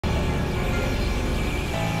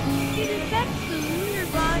It affects the lunar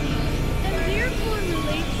body, and therefore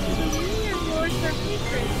relates to the lunar lords or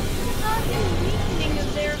patrons, causing a weakening of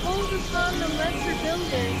their hold upon the lesser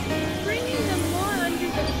builders, bringing them more under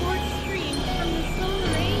the force streams from the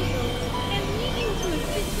solar angels, and leading to a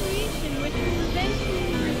situation which will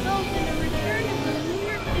eventually result in a return of the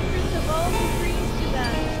lunar patrons of all degrees to the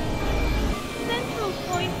central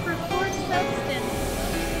point for force substance.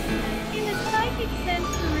 In a psychic sense,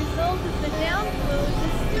 the result of the downflow is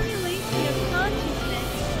a stimulation of consciousness,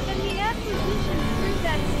 and the acquisition through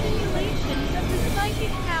that stimulation of the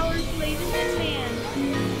psychic powers latent in man.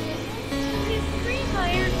 His three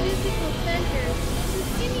higher physical centers, the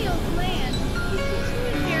pineal gland, the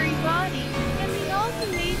pituitary body, and the alpha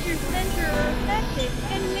major center are affected,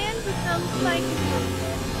 and man becomes psychically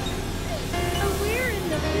aware in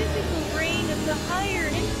the physical brain of the higher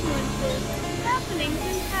influences, happenings,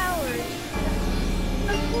 and powers.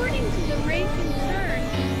 According to the ray concerned,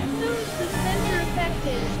 so is the center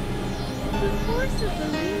affected. The force of the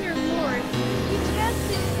lunar lord, which has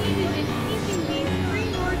succeeded in keeping these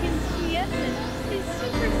three organs quiescent, is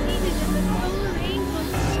superseded in the solar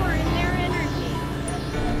angels' core in their energy.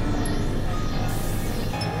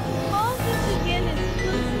 All this again is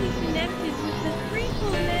closely connected with the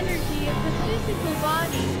threefold energy of the physical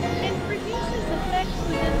body, and produces effects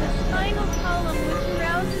within the spinal column which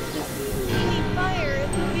arouses the kundalini fire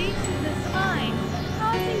at the base of the spine,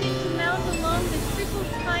 causing it to mount along the triple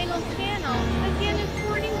spinal channel, again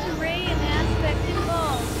according to ray and aspect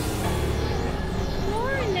involved.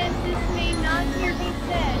 More in as this may not here be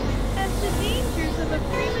said, as the dangers of a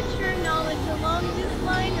premature knowledge along this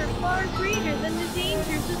line are far greater than the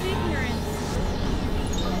dangers of ignorance.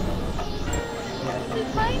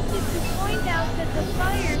 Suffice it to point out that the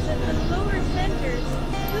fires at the lower centers,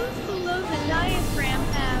 those below the diaphragm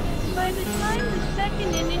have, by the time the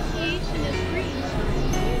second initiation is reached,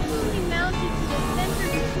 usually mounted to the center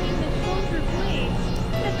between the shoulder blades.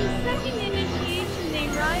 At the second initiation they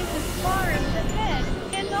rise as far as the head,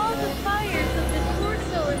 and all the fires of the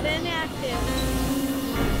torso are then active.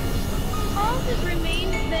 All that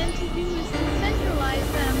remains then to do is to centralize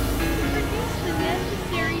them, to produce the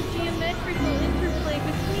necessary geometrical interplay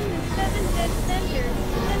between the seven dead centers,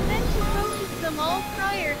 and then to focus them all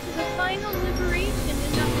prior to the final liberation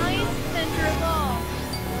in the highest center of all.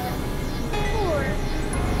 4.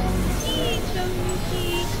 THOUGHTHTANDFIRELEMENTALS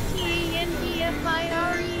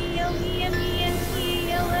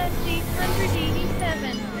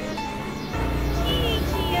 887.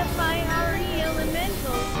 THEFIRE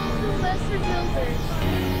elementals, the lesser builders.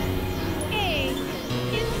 A.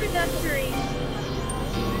 Introductory.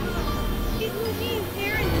 It will be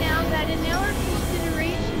apparent now that in our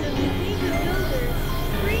consideration of the bigger builders,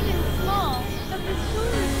 great and small, of the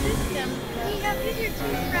solar system, we have hitherto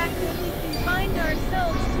practically confined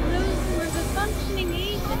ourselves to those who are the functioning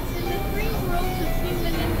agents in the three worlds of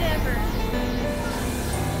human endeavor.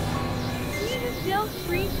 We have dealt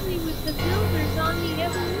briefly with the builders on the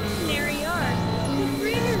evolutionary arc. The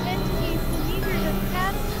greater entities will either have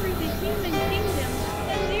passed through the human kingdom,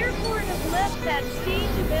 and therefore have left that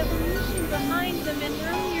stage of evolution behind them in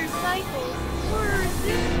earlier cycles, or are at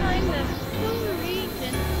this time the solar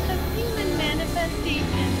agent of human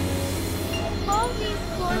manifestation. All these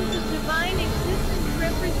forms of divine existence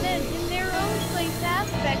represent in their own place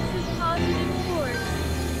aspects of positive force.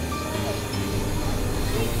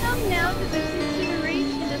 We come now to the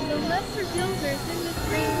consideration of the lesser builders in the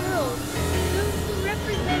three worlds, those who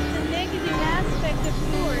represent the negative aspect of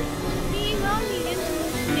force, being on the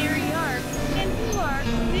involutionary arc, and who are,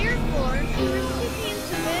 therefore, the recipients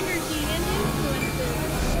of energy and influences.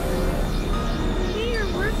 They are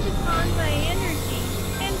worked upon by energy,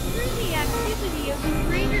 and through the activity of the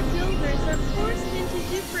greater builders are forced into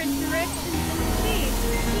different directions in space,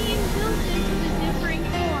 being built into the differing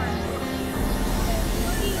forms.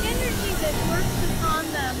 The energy that works upon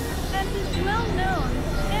them, as is well known,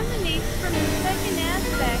 emanates from the second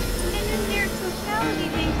aspect, and in their totality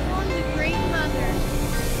they form the Great Mother.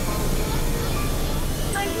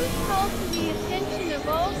 I would call to the attention of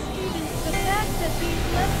all students the fact that these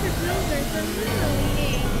lesser builders are literally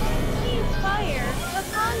a sea of fire,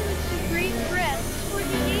 upon which the great breath, or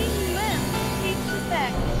the AUM, takes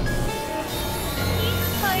effect. Each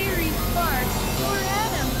fiery spark, or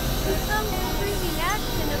atom, becomes through the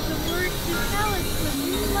action of the word catalyst with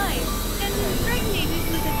new life, and impregnated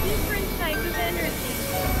with a different type of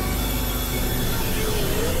energy.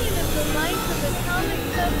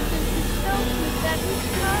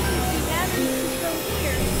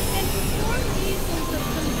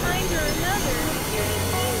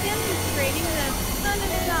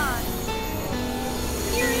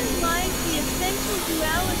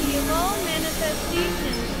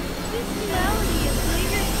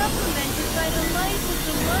 complemented by the light of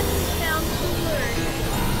the one who sounds the word.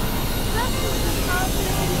 Thus is the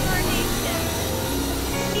positive incarnation.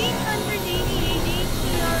 888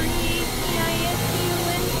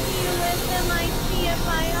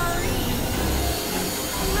 HEREATISUNCOSMICFIRE.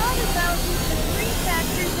 Brought about with the three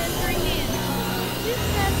factors entering in. This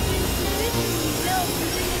has been sufficiently dealt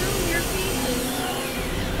with in earlier pages.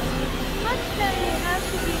 Much that will have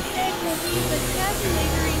to be said will be of a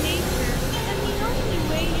tabulatory nature, and the only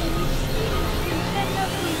way in which students can set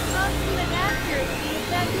up with consummate accuracy of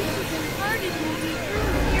that which is imparted will be through a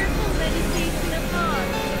careful meditation upon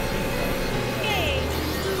A.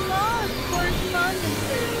 The law of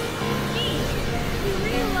correspondences. B. The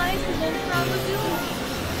realizable probability.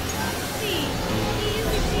 C. The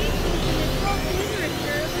indications in occult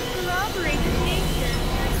literature of a corroborated nature.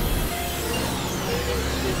 Students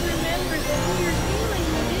should remember that we are dealing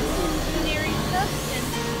with illusionary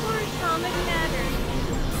substance, or atomic matter.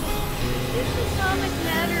 This atomic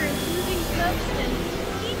matter is living substance,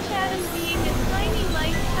 each atom being a tiny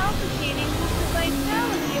light palpitating with the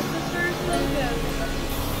vitality of the third logos.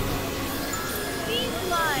 These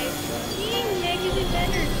lives, being negative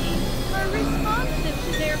energies, are responsive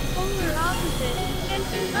to their polar opposite, and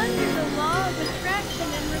can under the law of attraction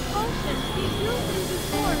and repulsion be built into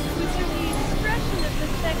forms which are the expression of the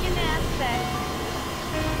second aspect.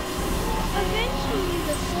 Eventually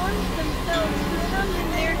the forms themselves become in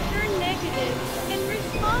their turn negative, and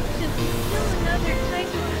responsive to still another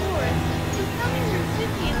type of force, becoming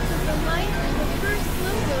recipients of the light of the first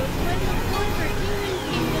logos when the forms are human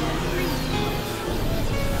kingdom and treaty.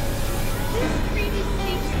 This treaty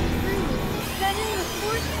seeks to prove that in the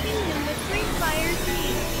fourth kingdom the three fires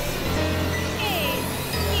meet. A,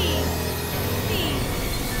 B, C.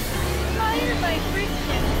 Fire by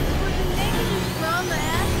friction, for the negative Brahma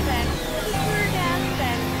aspect, the third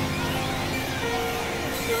aspect.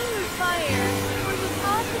 Solar fire, for the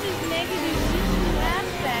positive negative Vishnu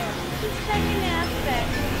aspect, the second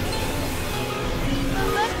aspect.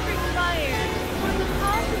 Electric fire, for the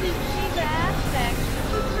positive Shiva aspect,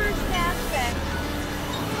 the first aspect.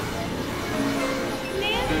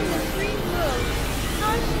 Man in the three worlds,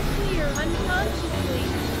 consciously or unconsciously,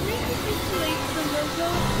 recapitulates the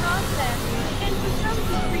logos process, and becomes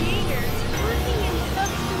a creator, working in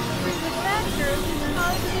substance through the factor of his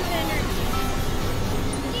positive energy.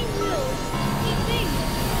 He wills, he thinks,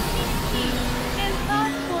 he speaks, and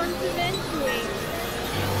thought forms eventuate.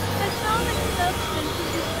 Atomic substance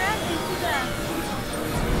is attracted to them.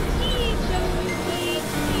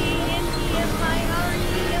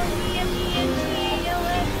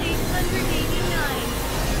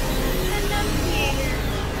 Enunciator.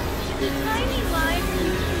 The tiny lives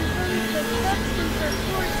which compose of substance are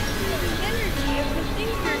forced through the energy of the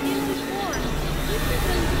thinker into forms, which are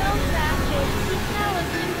themselves active, metallic